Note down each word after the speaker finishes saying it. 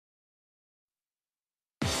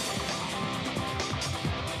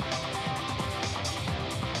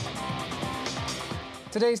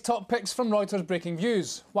Today's top picks from Reuters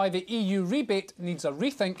Breakingviews: why the EU rebate needs a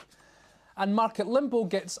rethink, and market limbo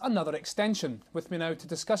gets another extension. With me now to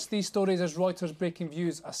discuss these stories is Reuters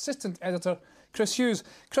Breakingviews assistant editor Chris Hughes.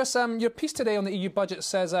 Chris, your piece today on the EU budget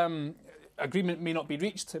says agreement may not be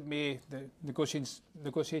reached, the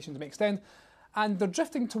negotiations may extend, and they're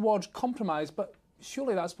drifting towards compromise, but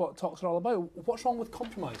surely that's what talks are all about. What's wrong with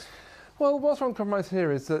compromise? Well, what's wrong with compromise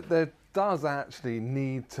here is that there does actually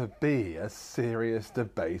need to be a serious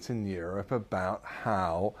debate in Europe about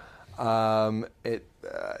how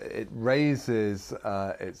it raises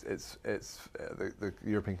the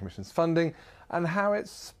European Commission's funding and how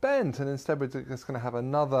it's spent. And instead we're just going to have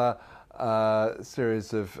another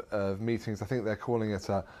series of meetings. I think they're calling it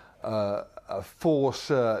a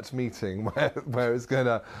four-shirt meeting where it's going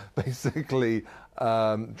to basically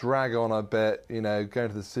drag on a bit, go into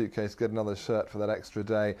the suitcase, get another shirt for that extra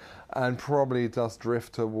day, and probably just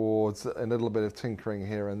drift towards a little bit of tinkering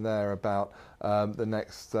here and there about the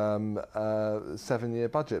next 7-year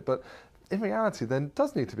budget. But in reality, there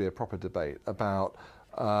does need to be a proper debate about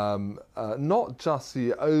not just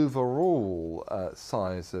the overall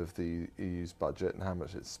size of the EU's budget and how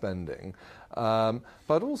much it's spending,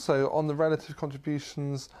 but also on the relative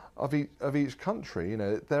contributions of each country.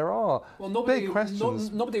 There are big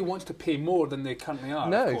questions. Nobody wants to pay more than they currently are.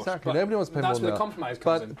 No, of course, exactly. Nobody wants to pay more than that's where the compromise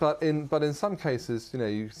comes in. But in some cases,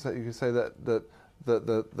 you can say that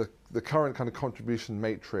the current kind of contribution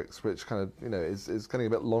matrix, which kind of is getting a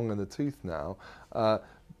bit long in the tooth now.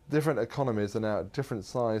 Different economies are now at different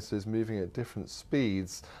sizes, moving at different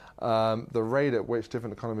speeds. The rate at which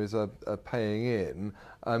different economies are paying in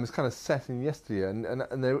is kind of set in yesteryear.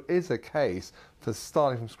 And there is a case for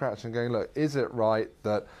starting from scratch and going, look, is it right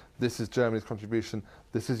that this is Germany's contribution,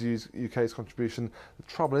 this is UK's contribution? The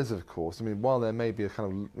trouble is, of course, while there may be a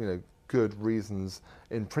kind of, good reasons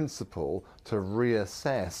in principle to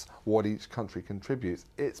reassess what each country contributes,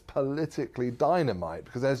 it's politically dynamite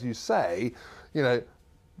because, as you say,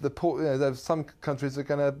 there's some countries that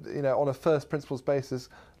are going to, on a first principles basis,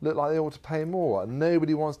 look like they ought to pay more, and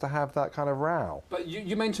nobody wants to have that kind of row. But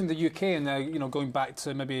you mentioned the UK, and going back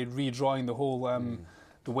to maybe redrawing the whole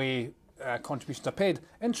the way contributions are paid.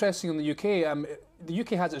 Interesting on the UK, the UK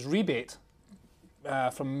has its rebate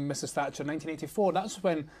from Mrs Thatcher in 1984. That's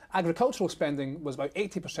when agricultural spending was about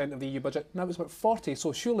 80% of the EU budget. Now it's about 40%.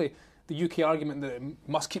 So surely the UK argument that it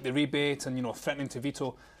must keep the rebate and threatening to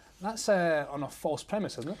veto, that's on a false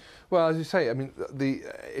premise, isn't it? Well, as you say,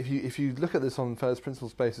 if you look at this on first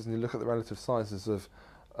principles basis and you look at the relative sizes of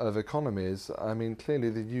economies,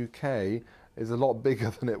 clearly the UK is a lot bigger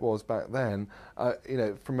than it was back then.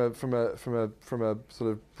 From a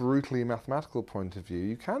sort of brutally mathematical point of view,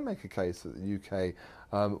 you can make a case that the UK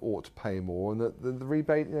ought to pay more, and that the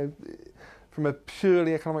rebate, from a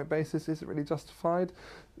purely economic basis, is it really justified?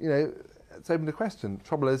 It's open to question. The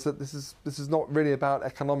trouble is that this is not really about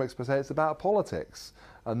economics per se, it's about politics,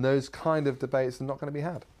 and those kind of debates are not going to be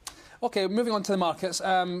had. OK, moving on to the markets.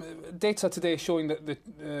 Data today showing that the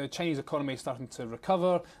Chinese economy is starting to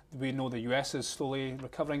recover. We know the US is slowly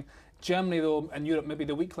recovering. Germany, though, and Europe may be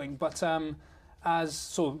the weak link. But so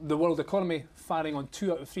the world economy firing on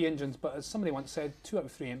 2 out of 3 engines. But as somebody once said, 2 out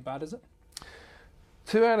of 3 ain't bad, is it?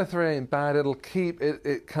 2 out of 3 ain't bad. It'll keep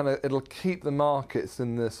the markets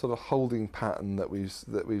in this sort of holding pattern that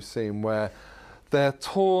we've seen, where they're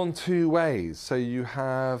torn two ways. So you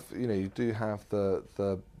do have the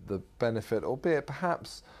benefit, albeit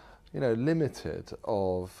perhaps limited,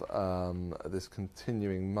 of this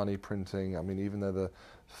continuing money printing. Even though the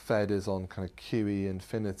Fed is on kind of QE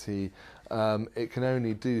infinity, it can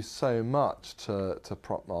only do so much to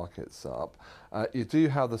prop markets up. You do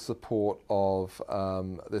have the support of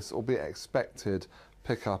this, albeit expected,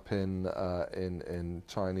 pickup in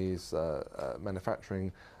Chinese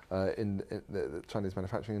manufacturing. In the Chinese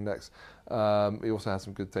manufacturing index. We also had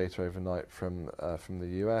some good data overnight from the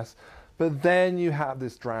US. But then you have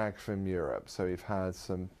this drag from Europe. So we've had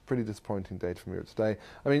some pretty disappointing data from Europe today.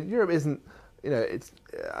 Europe isn't, it's,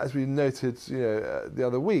 as we noted, the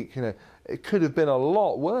other week, it could have been a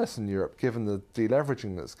lot worse in Europe given the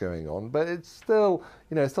deleveraging that's going on. But it's still,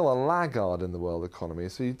 still a laggard in the world economy.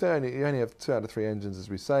 So you only have 2 out of 3 engines, as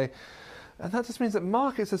we say. And that just means that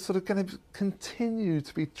markets are sort of going to continue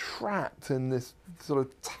to be trapped in this sort of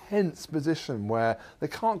tense position where they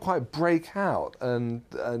can't quite break out, and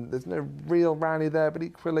there's no real rally there. But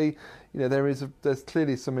equally, there's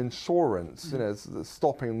clearly some insurance, that's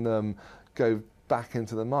stopping them go back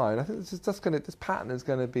into the mine. I think this pattern is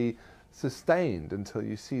going to be sustained until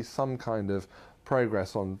you see some kind of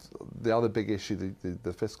progress on the other big issue,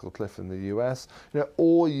 the fiscal cliff in the US,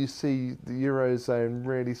 or you see the Eurozone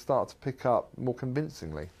really start to pick up more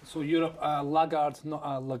convincingly. So Europe, a laggard, not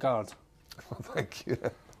a Lagarde. Thank you.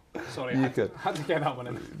 Sorry, I had to get that one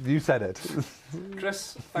in. You said it.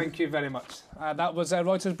 Chris, thank you very much. That was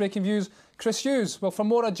Reuters Breaking Views. Chris Hughes. Well, for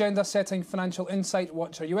more agenda-setting financial insight,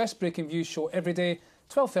 watch our US Breaking Views show every day,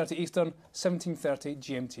 12:30 Eastern, 17:30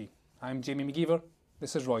 GMT. I'm Jamie McGeever.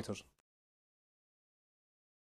 This is Reuters.